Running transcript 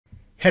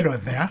Hello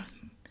there.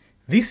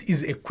 This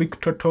is a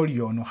quick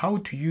tutorial on how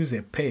to use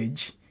a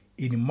page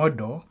in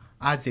Moodle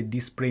as a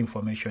display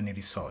information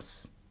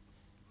resource.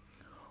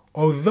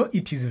 Although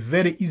it is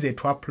very easy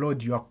to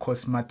upload your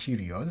course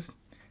materials,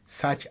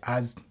 such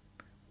as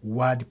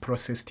word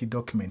processed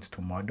documents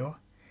to Moodle,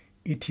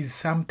 it is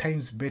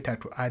sometimes better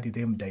to add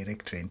them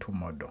directly into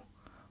Moodle.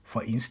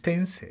 For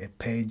instance, a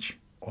page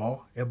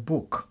or a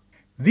book.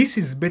 This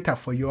is better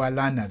for your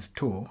learners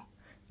too,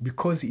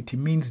 because it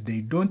means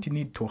they don't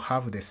need to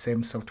have the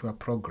same software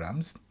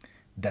programs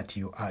that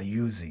you are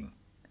using.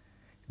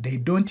 They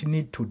don't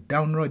need to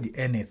download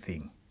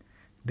anything.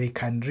 They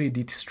can read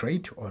it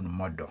straight on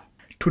Moodle.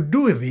 To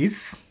do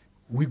this,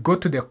 we go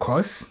to the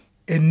course,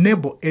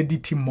 enable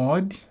editing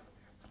mode,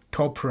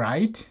 top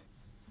right,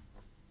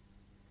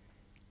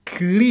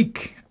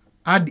 click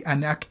add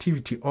an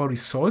activity or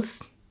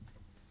resource.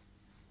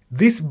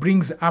 This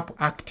brings up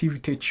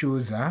activity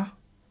chooser.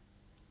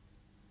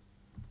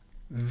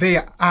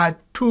 There are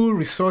two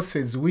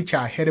resources which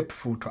are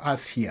helpful to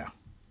us here: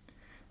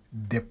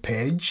 the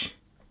page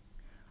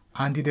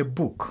and the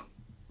book.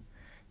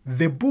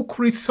 The book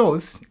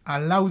resource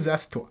allows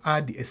us to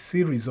add a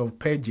series of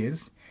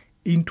pages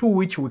into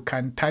which we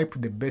can type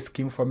the basic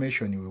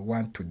information we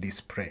want to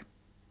display.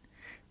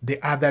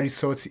 The other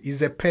resource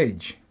is a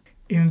page.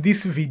 In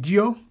this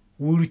video,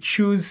 we'll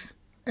choose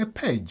a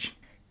page.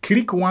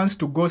 Click once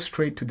to go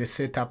straight to the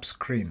setup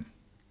screen.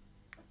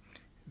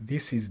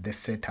 This is the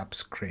setup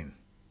screen.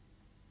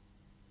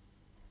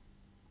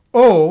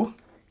 Or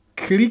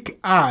click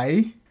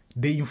I,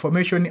 the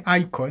information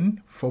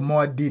icon, for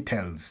more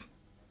details.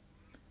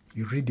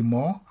 You read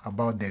more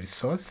about the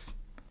resource,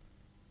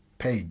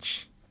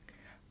 page,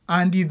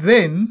 and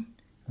then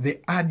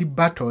the add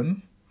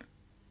button,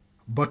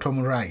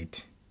 bottom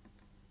right.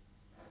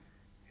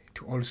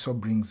 It also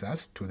brings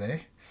us to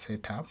the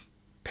setup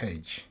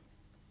page.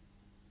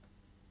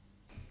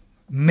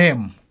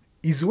 Name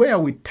is where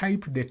we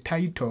type the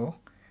title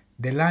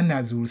the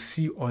learners will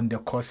see on the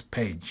course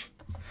page.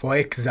 For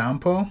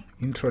example,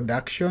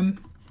 Introduction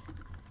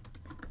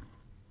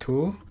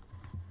to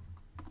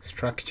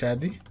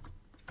Structured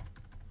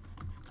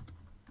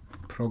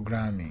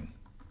Programming.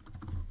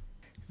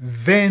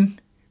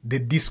 Then the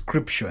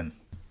description.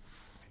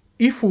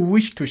 If we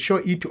wish to show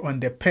it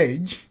on the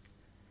page,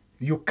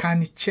 you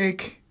can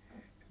check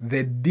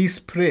the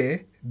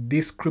display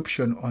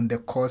description on the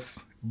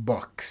course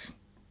box.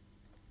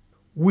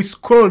 We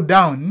scroll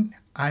down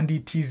and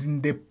it is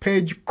in the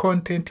page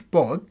content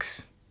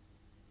box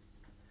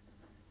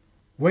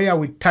where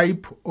we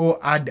type or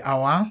add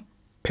our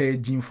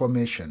page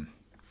information.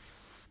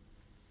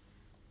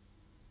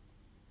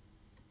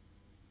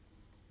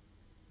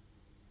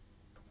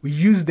 We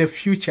use the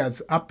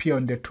features up here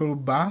on the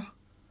toolbar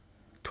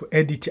to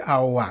edit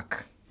our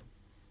work.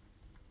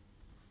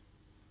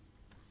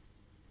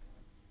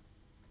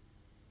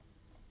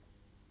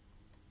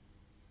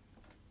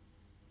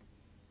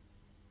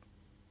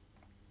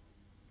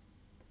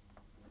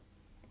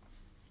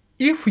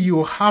 If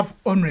you have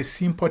only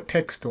simple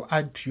text to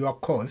add to your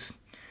course,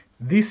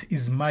 this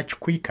is much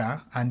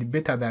quicker and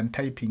better than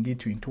typing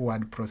it into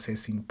word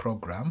processing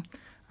program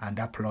and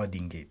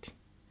uploading it.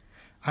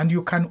 And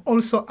you can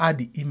also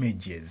add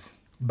images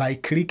by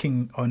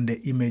clicking on the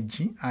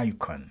image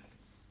icon.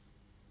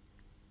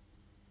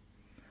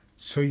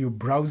 So you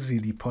browse the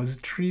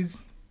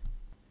repositories,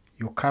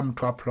 you come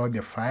to upload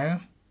the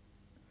file,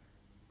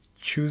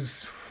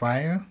 choose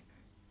file,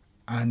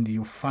 and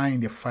you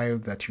find the file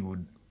that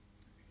you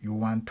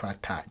want to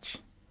attach.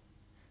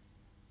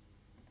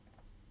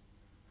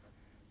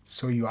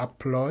 So you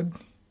upload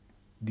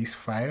this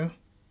file.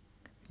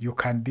 You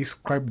can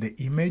describe the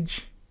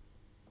image,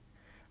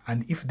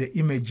 and if the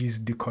image is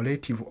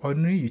decorative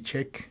only, you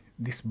check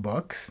this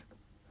box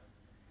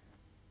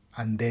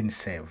and then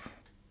save.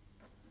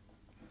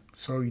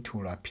 So it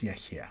will appear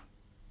here.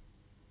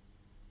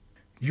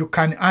 You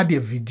can add a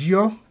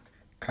video,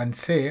 can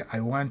say I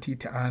want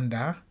it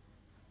under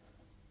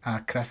a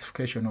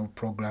classification of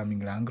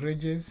programming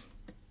languages.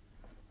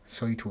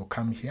 So it will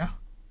come here.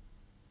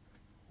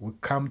 We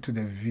come to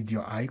the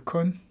video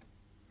icon,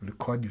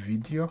 record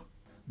video.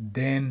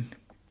 Then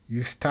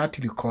you start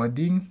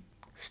recording,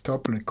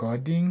 stop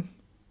recording,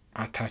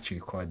 attach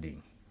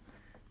recording.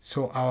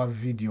 So our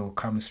video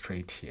comes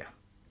straight here.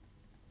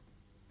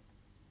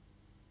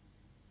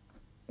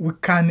 We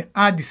can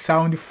add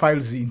sound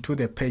files into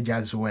the page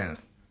as well.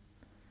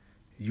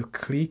 You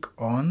click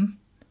on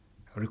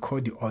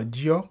record the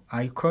audio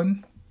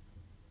icon,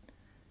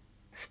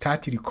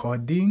 start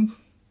recording,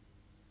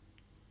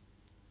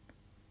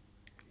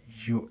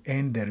 you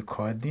end the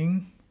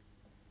recording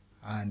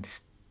and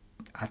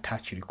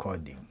attach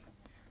recording.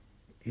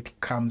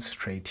 It comes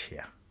straight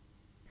here.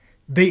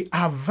 There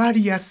are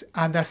various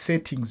other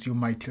settings you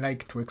might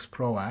like to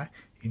explore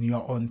in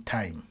your own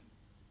time.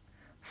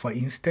 For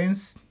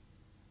instance,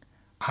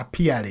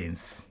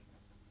 appearance.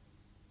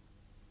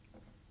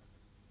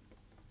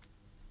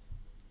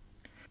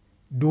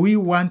 Do we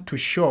want to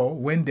show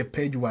when the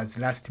page was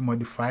last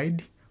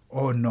modified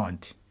or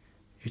not?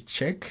 You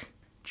check,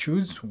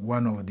 choose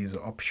one of these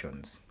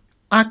options.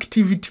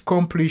 Activity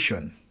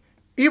completion.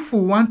 If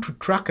we want to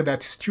track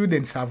that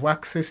students have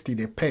accessed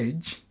the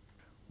page,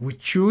 we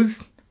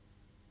choose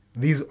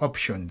these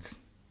options.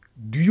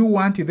 Do you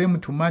want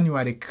them to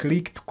manually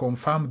click to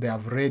confirm they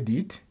have read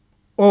it?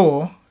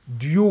 Or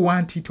do you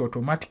want it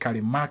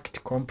automatically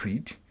marked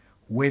complete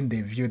when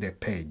they view the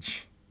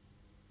page?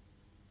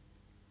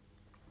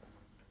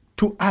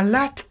 To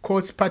alert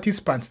course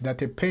participants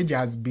that a page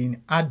has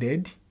been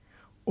added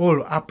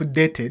or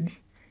updated,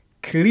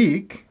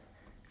 click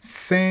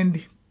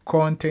Send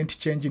Content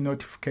Change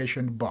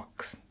Notification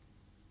box.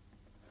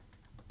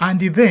 And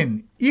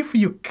then, if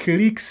you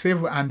click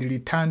Save and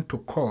Return to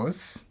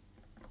Course,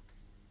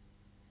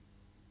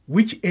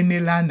 which any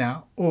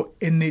learner or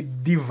any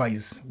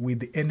device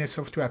with any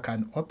software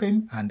can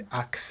open and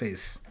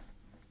access.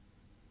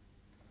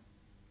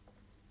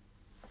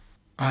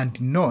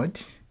 And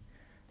note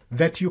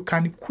that you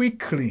can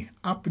quickly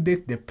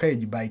update the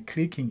page by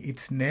clicking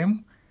its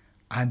name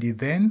and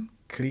then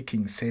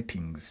clicking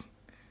Settings.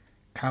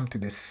 Come to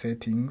the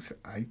Settings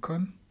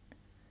icon.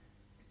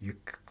 You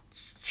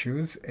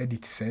choose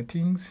Edit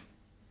Settings.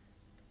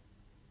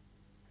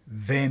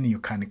 Then you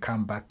can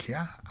come back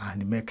here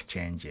and make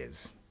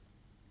changes.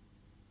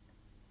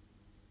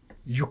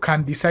 You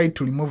can decide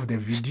to remove the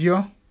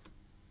video.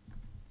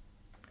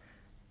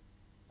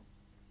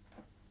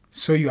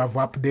 So you have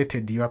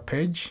updated your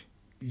page.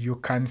 You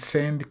can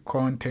send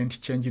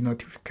content change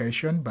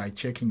notification by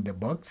checking the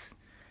box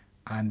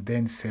and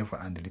then save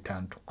and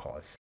return to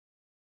course.